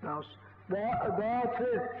 Now, that's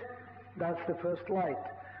it. That's the first light.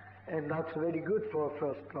 And that's very good for a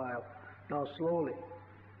first trial. Now, slowly.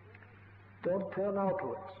 Don't turn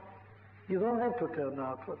outwards. You don't have to turn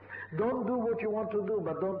outwards. Don't do what you want to do,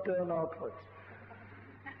 but don't turn outwards.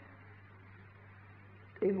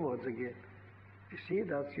 Inwards again. You see,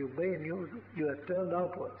 that's your brain. You have turned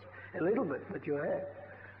outwards. A little bit, but you have.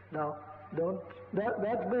 Now,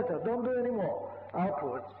 that's better. Don't do any more.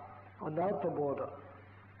 Outwards. On the outer border.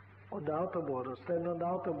 On the outer border. Stand on the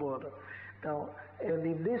outer border. Now, and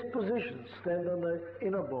in this position, stand on the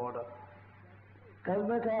inner border. Doesn't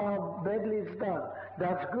matter how badly it's done.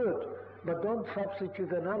 That's good, but don't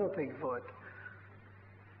substitute another thing for it.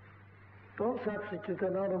 Don't substitute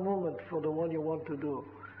another movement for the one you want to do.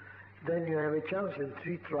 Then you have a chance in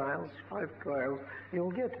 3 trials, 5 trials,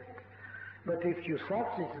 you'll get it. But if you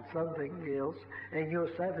substitute something else and you're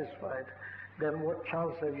satisfied, then what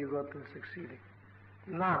chance have you got in succeeding?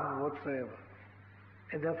 None whatsoever.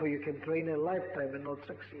 And therefore you can train a lifetime and not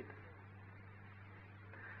succeed.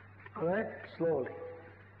 Alright? Slowly.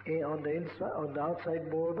 On the inside, on the outside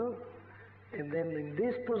border, and then in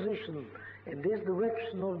this position, in this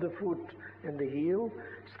direction of the foot and the heel,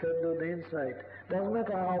 stand on the inside. Doesn't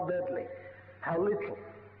matter how badly, how little,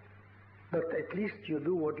 but at least you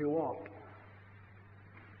do what you want.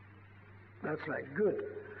 That's right, good.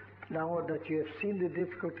 Now that you have seen the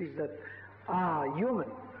difficulties that are human,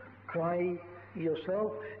 try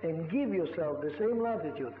yourself and give yourself the same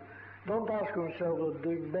latitude. Don't ask yourself of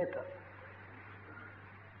doing better.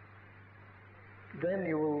 Then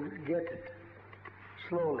you will get it,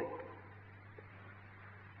 slowly.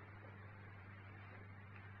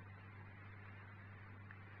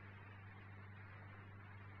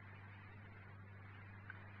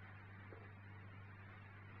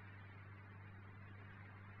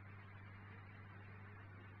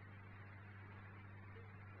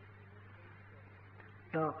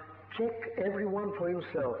 Now, check everyone for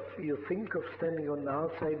himself. You think of standing on the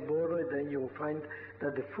outside border, then you'll find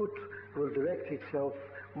that the foot will direct itself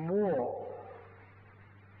more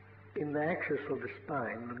in the axis of the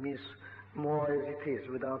spine. That means more as it is,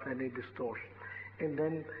 without any distortion. And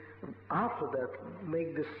then after that,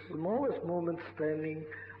 make the smallest movement standing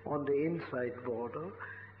on the inside border,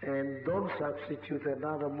 and don't substitute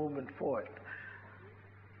another movement for it.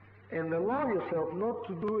 And allow yourself not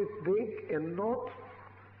to do it big and not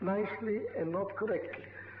nicely and not correctly.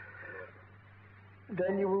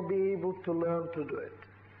 Then you will be able to learn to do it.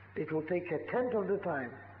 It will take 1/10 of the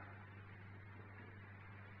time.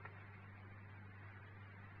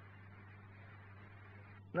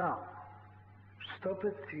 Now, stop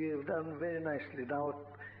it. You've done very nicely. Now,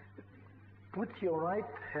 put your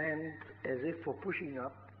right hand as if for pushing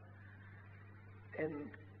up, and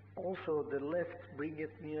also the left, bring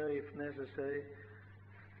it near if necessary.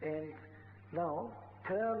 And now,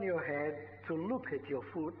 turn your head to look at your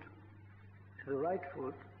foot, the right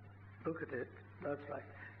foot. Look at it. That's right.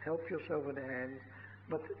 Help yourself with the hands,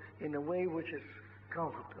 but in a way which is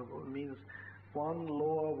comfortable. It means one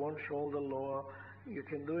lower, one shoulder lower. You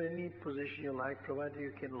can do any position you like, provided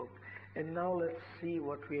you can look. And now let's see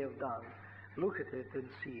what we have done. Look at it and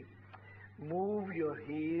see. Move your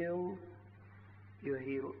heel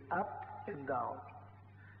up and down,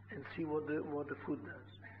 and see what the foot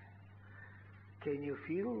does. Can you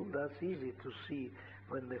feel? That's easy to see.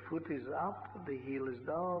 When the foot is up, the heel is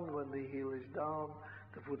down. When the heel is down,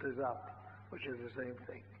 the foot is up, which is the same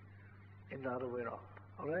thing, and the other way around.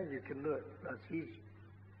 All right, you can do it. That's easy.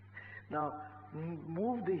 Now,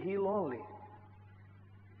 move the heel only.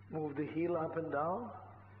 Move the heel up and down,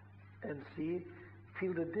 and see,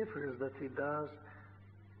 feel the difference that it does.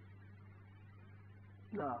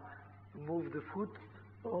 Now, move the foot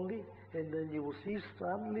only, and then you will see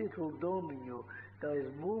suddenly it will dawn on you. There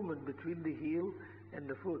is movement between the heel and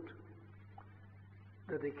the foot.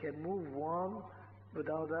 That they can move one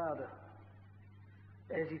without the other.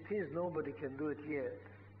 As it is, nobody can do it yet.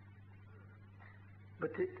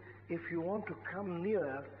 But if you want to come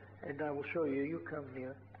nearer, and I will show you, you come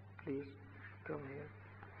near, please, come here.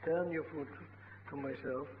 Turn your foot to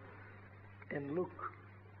myself and look.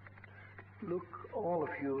 Look, all of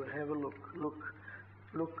you, have a look.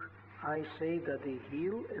 Look, I say that the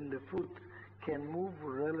heel and the foot can move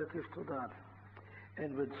relative to that.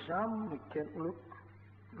 And with some, we can look.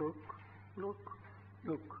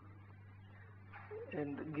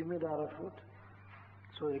 And give me the other foot,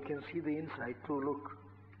 so you can see the inside too. Look,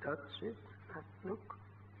 that's it. Look.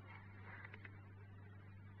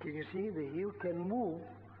 Can you see the heel can move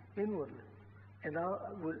inwardly?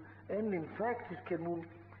 And in fact, it can move.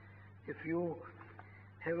 If you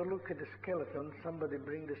have a look at the skeleton, somebody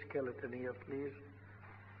bring the skeleton here, please.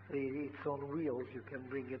 It's on wheels, you can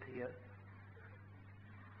bring it here.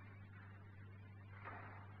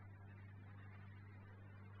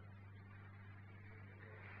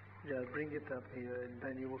 Yeah, bring it up here, and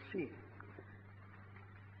then you will see.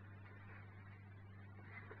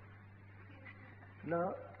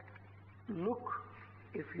 Now, look,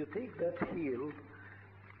 if you take that heel,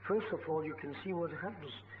 first of all, you can see what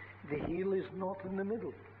happens. The heel is not in the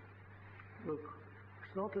middle. Look,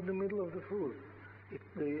 it's not in the middle of the foot.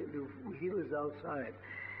 The heel is outside.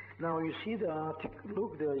 Now you see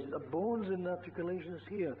look, there is bones and articulations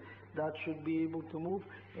here. That should be able to move,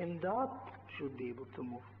 and that should be able to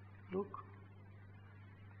move. Look.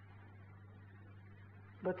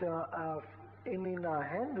 But in our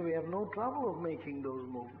hand, we have no trouble of making those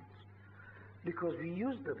movements because we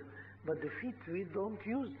use them. But the feet, we don't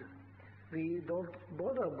use them. We don't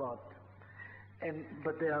bother about them.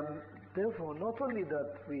 But they are, therefore, not only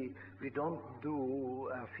that we don't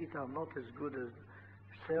do, our feet are not as good as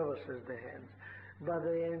service as the hands, but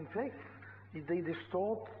in fact, they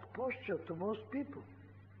distort posture to most people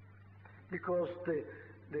because the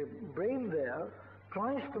brain there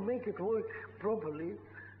tries to make it work properly,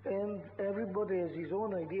 and everybody has his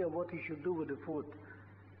own idea what he should do with the foot,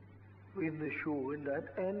 in the shoe, in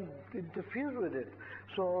that, and interferes with it.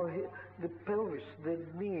 So the pelvis, the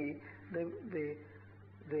knee, the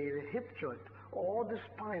hip joint, or the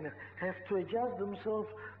spine have to adjust themselves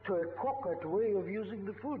to a cockeyed way of using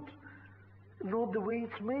the foot, not the way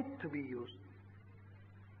it's made to be used.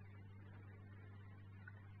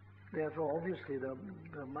 Therefore, obviously,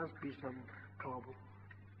 there must be some trouble.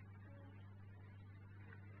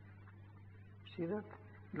 See that?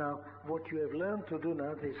 Now, what you have learned to do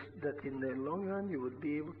now is that in the long run you would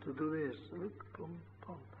be able to do this. Look, boom,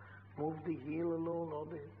 boom. Move the heel alone, or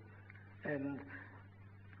and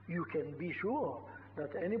you can be sure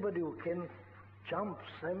that anybody who can jump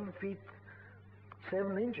 7 feet,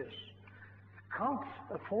 7 inches, can't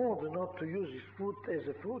afford not to use his foot as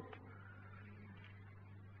a foot.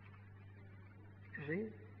 You see?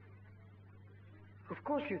 Of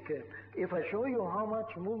course you can. If I show you how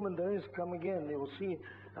much movement there is, come again, you will see.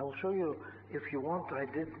 I will show you, if you want, I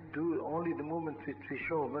did do only the movement which we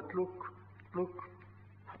show, but look,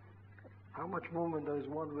 how much movement there is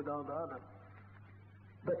one without the other.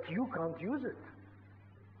 But you can't use it,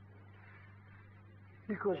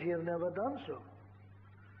 because you have never done so.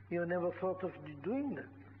 You have never thought of doing that.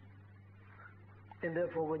 And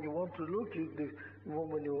therefore, when you want to look,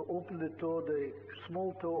 when you open the toe, the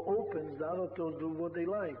small toe opens, the other toes do what they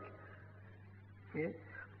like. Yeah?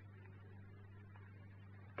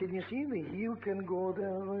 Can you see the heel can go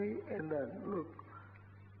that way and then look?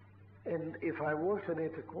 And if I worked on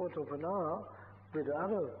it a quarter of an hour with the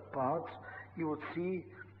other parts, you would see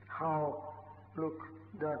how,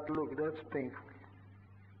 that's painful.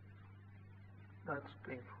 That's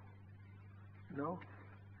painful. No?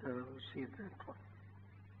 See that one.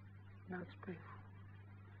 That's painful.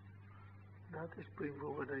 That is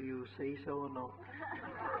painful whether you say so or no.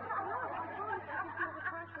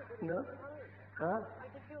 No? Huh? I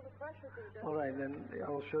can feel the pressure through. All right, then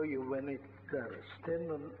I'll show you when it does.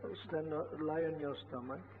 Lie on your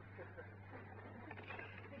stomach.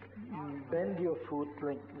 Bend your foot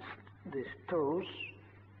like this toes.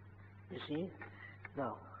 You see?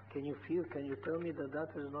 Now, can you tell me that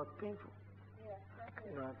is not painful?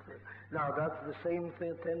 Not, now that's the same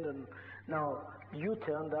tendon. Now you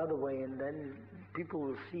turn the other way, and then people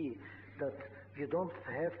will see that you don't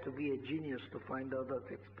have to be a genius to find out that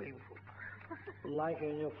it's painful. Lie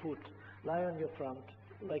on your foot, lie on your front,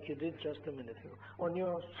 like you did just a minute ago, on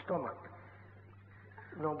your stomach.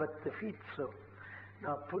 No, but the feet so.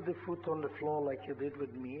 Now put the foot on the floor like you did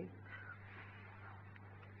with me.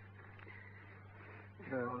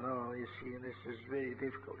 No, you see, this is very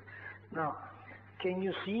difficult. Now, can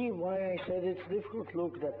you see why I said it's difficult?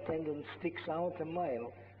 Look, that tendon sticks out a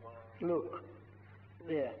mile. Look.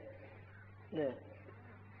 There.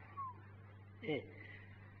 It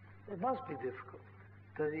must be difficult.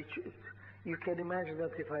 You can imagine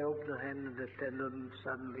that if I open the hand and the tendon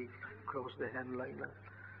suddenly close the hand like that.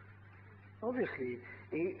 Obviously,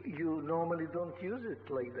 you normally don't use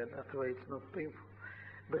it like that. That's why it's not painful.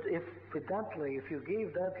 But if with that leg, if you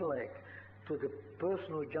gave that leg to the person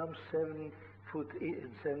who jumps 7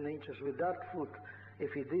 inches with that foot,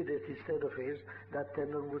 if he did it instead of his, that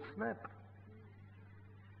tendon would snap.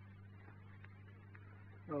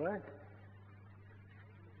 All right?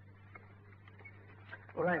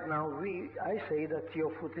 All right, now I say that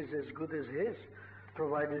your foot is as good as his,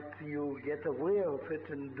 provided you get aware of it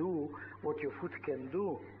and do what your foot can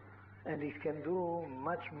do. And it can do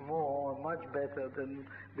much more, much better than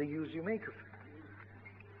the use you make of it.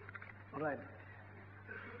 All right.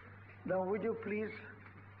 Now, would you please?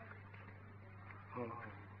 Oh.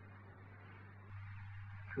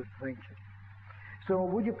 Good, thank you. So,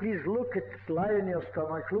 would you please lie on your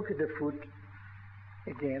stomach, look at the foot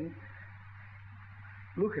again.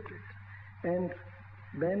 Look at it. And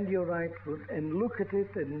bend your right foot and look at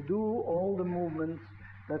it and do all the movements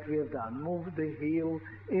that we have done. Move the heel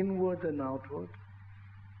inward and outward.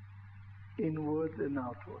 Inward and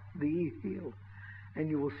outward. The heel. And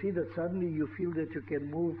you will see that suddenly you feel that you can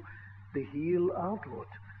move the heel outward.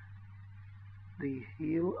 The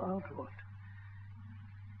heel outward.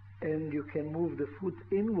 And you can move the foot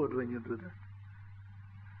inward when you do that.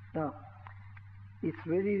 Now, it's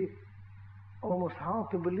very almost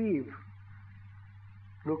hard to believe.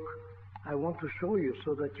 Look, I want to show you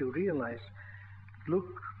so that you realize.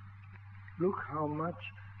 Look how much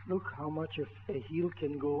a heel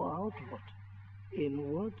can go outward,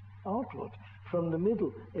 inward, outward, from the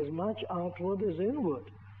middle, as much outward as inward.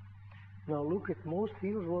 Now look at most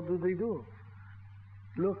heels. What do?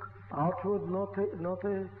 Look, outward, not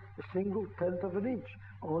a single tenth of an inch,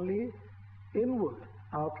 only inward,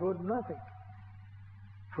 outward, nothing.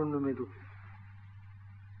 From the middle,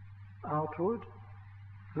 outward.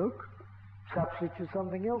 Look, substitute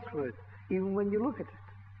something else for it, even when you look at it.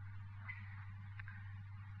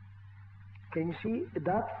 Can you see?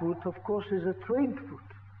 That foot, of course, is a trained foot.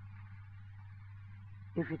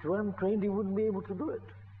 If it weren't trained, you wouldn't be able to do it.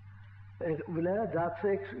 That's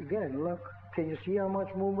again, look, can you see how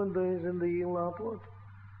much movement there is in the heel outward?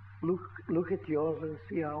 Look at yours and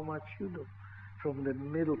see how much you do from the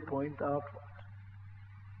middle point outward.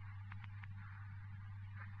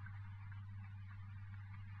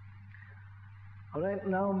 All right,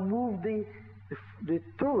 now move the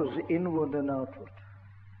toes inward and outward.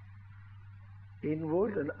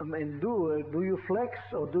 Inward and do you flex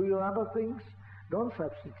or do you other things? Don't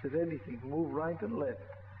substitute anything. Move right and left.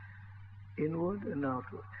 Inward and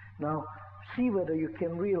outward. Now see whether you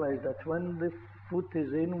can realize that when the foot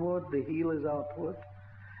is inward, the heel is outward,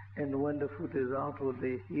 and when the foot is outward,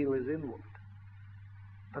 the heel is inward.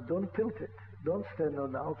 But don't tilt it. Don't stand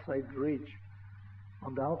on the outside ridge,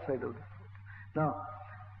 on the outside of the foot.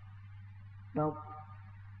 Now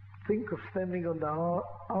think of standing on the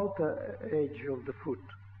outer edge of the foot.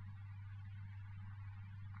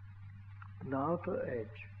 The outer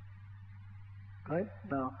edge. Right?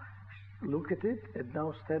 Now look at it and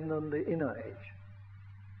now stand on the inner edge.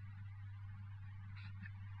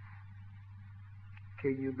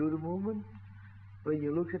 Can you do the movement? When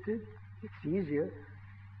you look at it, it's easier,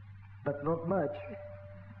 but not much.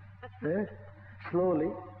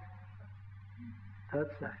 Slowly.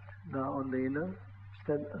 That's right. Now on the inner,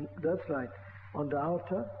 stand. That's right. On the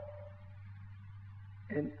outer,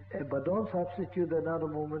 but don't substitute another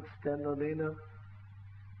movement. Stand on the inner.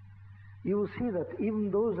 You will see that even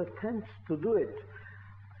those attempts to do it,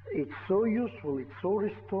 it's so useful. It so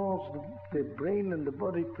restores the brain and the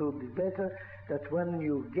body to be better that when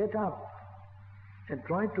you get up and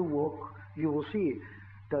try to walk, you will see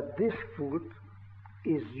that this foot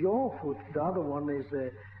is your foot. The other one is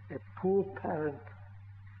a poor parent,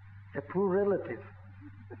 a poor relative.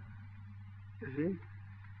 You see?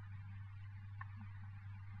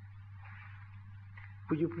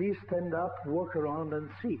 Would you please stand up, walk around and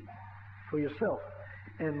see for yourself?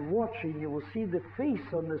 And watching, you will see the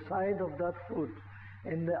face on the side of that foot,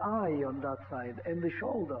 and the eye on that side, and the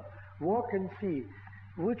shoulder. Walk and see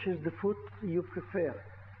which is the foot you prefer,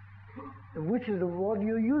 and which is the one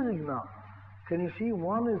you're using now. Can you see?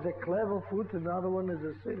 One is a clever foot, and the other one is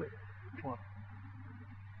a silly one.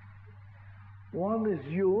 One is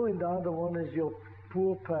you, and the other one is your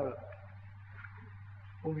poor parent,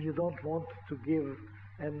 whom you don't want to give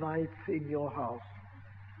a night in your house.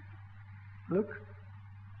 Look.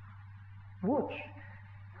 Watch.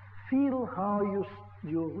 Feel how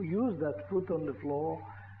you use that foot on the floor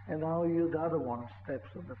and how the other one steps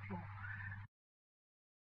on the floor.